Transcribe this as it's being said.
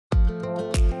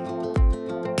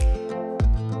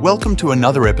Welcome to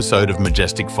another episode of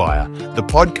Majestic Fire, the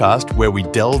podcast where we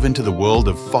delve into the world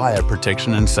of fire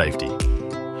protection and safety.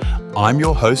 I'm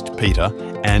your host, Peter,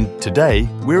 and today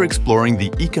we're exploring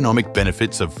the economic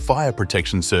benefits of fire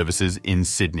protection services in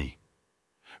Sydney.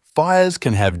 Fires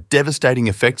can have devastating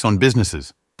effects on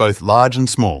businesses, both large and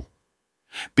small.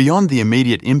 Beyond the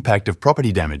immediate impact of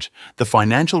property damage, the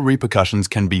financial repercussions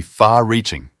can be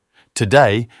far-reaching.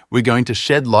 Today, we're going to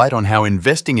shed light on how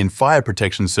investing in fire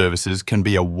protection services can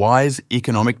be a wise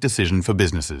economic decision for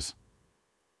businesses.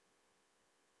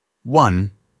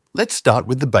 1. Let's start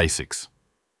with the basics.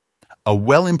 A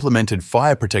well-implemented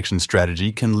fire protection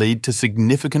strategy can lead to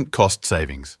significant cost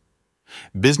savings.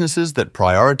 Businesses that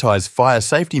prioritize fire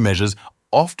safety measures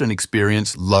often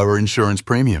experience lower insurance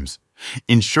premiums.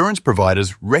 Insurance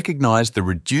providers recognize the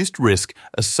reduced risk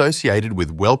associated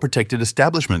with well-protected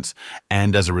establishments,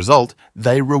 and as a result,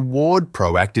 they reward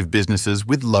proactive businesses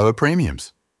with lower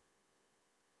premiums.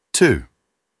 2.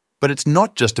 But it's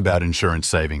not just about insurance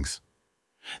savings.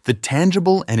 The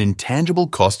tangible and intangible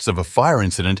costs of a fire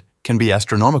incident can be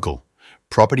astronomical.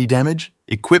 Property damage,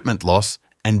 equipment loss,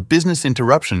 and business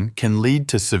interruption can lead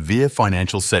to severe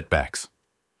financial setbacks.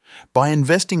 By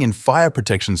investing in fire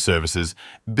protection services,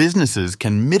 businesses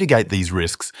can mitigate these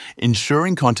risks,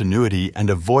 ensuring continuity and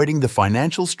avoiding the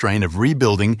financial strain of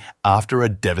rebuilding after a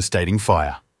devastating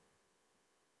fire.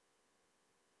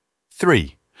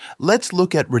 3. Let's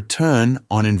look at return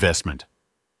on investment.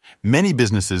 Many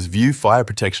businesses view fire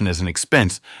protection as an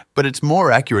expense, but it's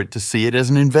more accurate to see it as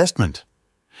an investment.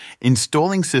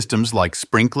 Installing systems like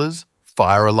sprinklers,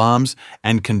 fire alarms,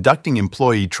 and conducting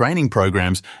employee training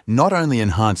programs not only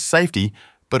enhance safety,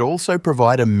 but also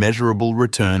provide a measurable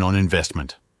return on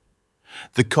investment.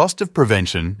 The cost of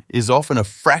prevention is often a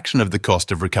fraction of the cost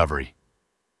of recovery.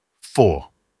 4.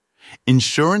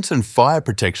 Insurance and fire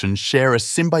protection share a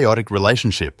symbiotic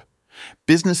relationship.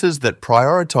 Businesses that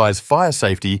prioritize fire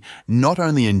safety not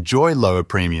only enjoy lower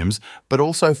premiums, but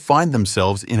also find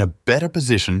themselves in a better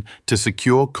position to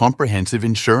secure comprehensive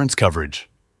insurance coverage.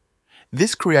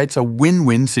 This creates a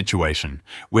win-win situation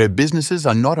where businesses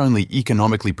are not only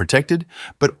economically protected,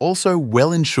 but also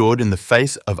well insured in the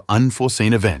face of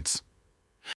unforeseen events.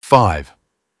 5.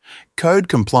 Code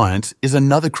compliance is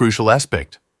another crucial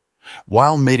aspect.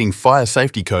 While meeting fire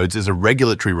safety codes is a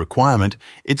regulatory requirement,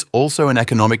 it's also an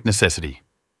economic necessity.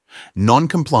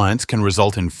 Non-compliance can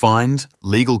result in fines,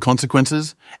 legal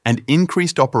consequences, and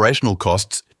increased operational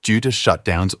costs due to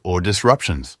shutdowns or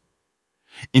disruptions.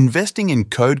 Investing in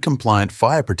code-compliant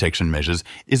fire protection measures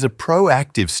is a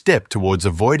proactive step towards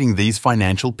avoiding these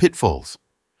financial pitfalls.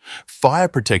 Fire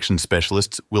protection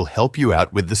specialists will help you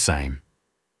out with the same.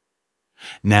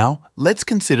 Now, let's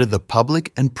consider the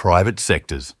public and private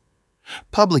sectors.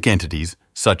 Public entities,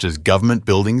 such as government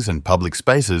buildings and public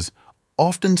spaces,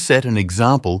 often set an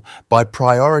example by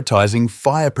prioritizing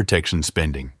fire protection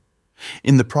spending.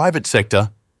 In the private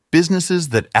sector, businesses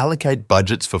that allocate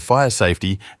budgets for fire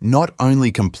safety not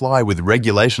only comply with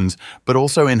regulations, but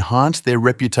also enhance their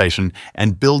reputation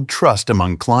and build trust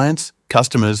among clients,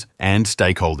 customers, and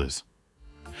stakeholders.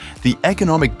 The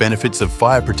economic benefits of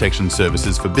fire protection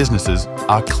services for businesses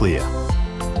are clear.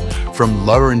 From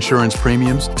lower insurance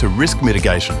premiums to risk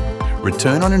mitigation,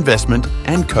 return on investment,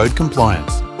 and code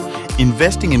compliance,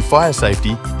 investing in fire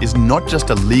safety is not just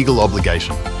a legal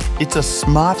obligation, it's a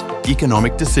smart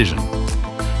economic decision.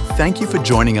 Thank you for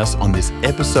joining us on this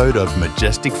episode of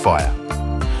Majestic Fire.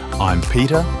 I'm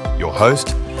Peter, your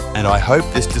host, and I hope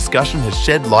this discussion has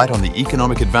shed light on the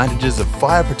economic advantages of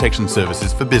fire protection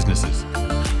services for businesses.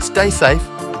 Stay safe,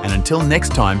 and until next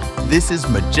time, this is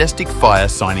Majestic Fire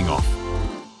signing off.